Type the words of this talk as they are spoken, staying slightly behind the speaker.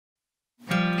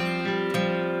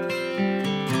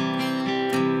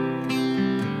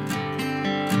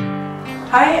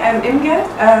Hi, I'm Imge.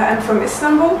 I'm from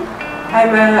Istanbul.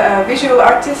 I'm a visual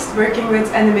artist working with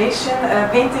animation,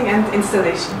 painting and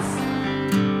installations.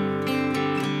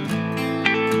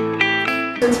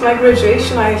 Since my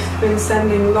graduation I've been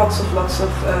sending lots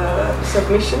of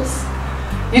submissions.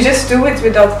 You just do it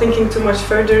without thinking too much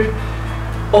further.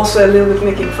 Also a little bit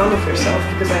making fun of yourself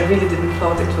because I really didn't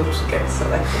thought it would get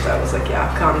selected. I was like,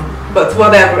 yeah, Cannes, but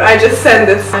whatever, I just sent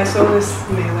it. I saw this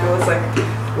mail, I was like,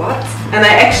 what? And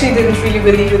I actually didn't really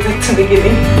believe it at the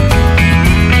beginning.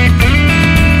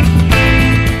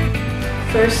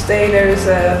 First day there is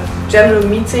a general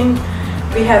meeting,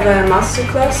 we have a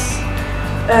masterclass,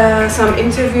 some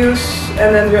interviews,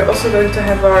 and then we're also going to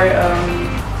have our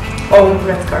own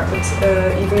red carpet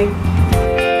evening.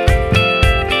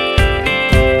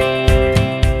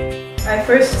 I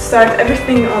first start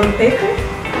everything on paper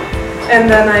and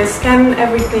then I scan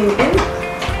everything in,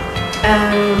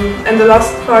 and the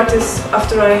last part is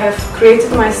after I have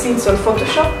created my scenes on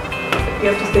Photoshop. You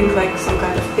have to think like some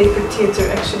kind of paper theater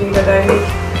actually that I make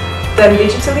then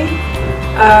digitally.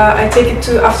 I take it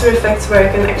to After Effects where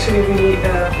I can actually really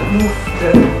move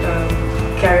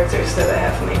the characters that I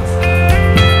have made.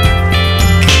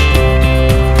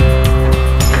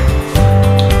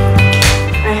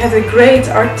 I had a great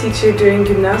art teacher during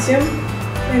gymnasium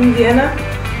in Vienna,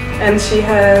 and she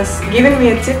has given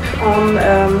me a tip on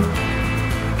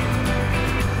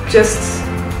just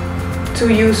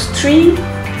to use 3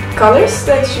 colors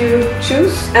that you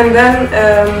choose and then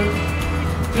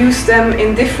use them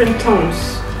in different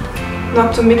tones,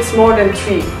 not to mix more than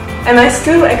 3. And I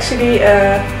still actually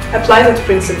apply that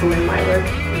principle in my work.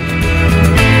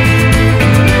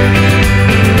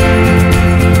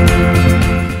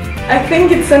 I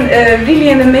think it's really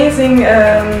an amazing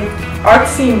art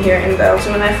scene here in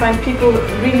Belgium, and I find people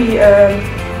really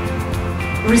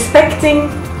respecting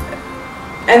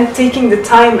and taking the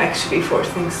time actually for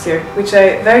things here, which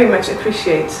I very much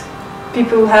appreciate.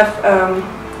 People have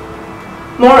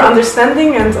more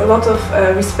understanding and a lot of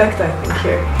respect, I think,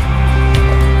 here.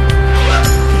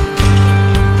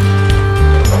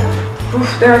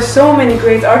 Oof, there are so many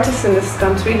great artists in this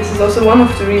country. This is also one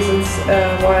of the reasons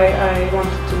why I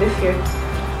wanted to live here.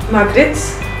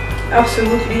 Magritte,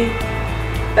 absolutely.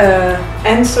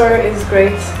 Ensor is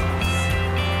great.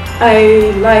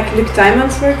 I like Luc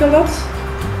Tuymans' work a lot,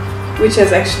 which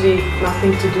has actually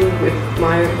nothing to do with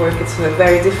my work. It's a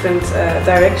very different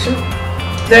direction.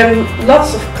 There are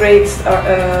lots of great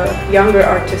younger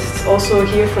artists also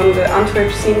here from the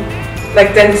Antwerp scene,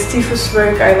 like Dennis Stiefel's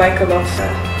work I like a lot.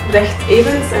 Brecht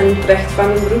Evans and Brecht van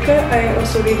den Broeke, I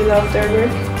also really love their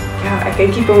work. Yeah, I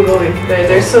can keep on going.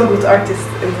 They're so good artists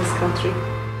in this country.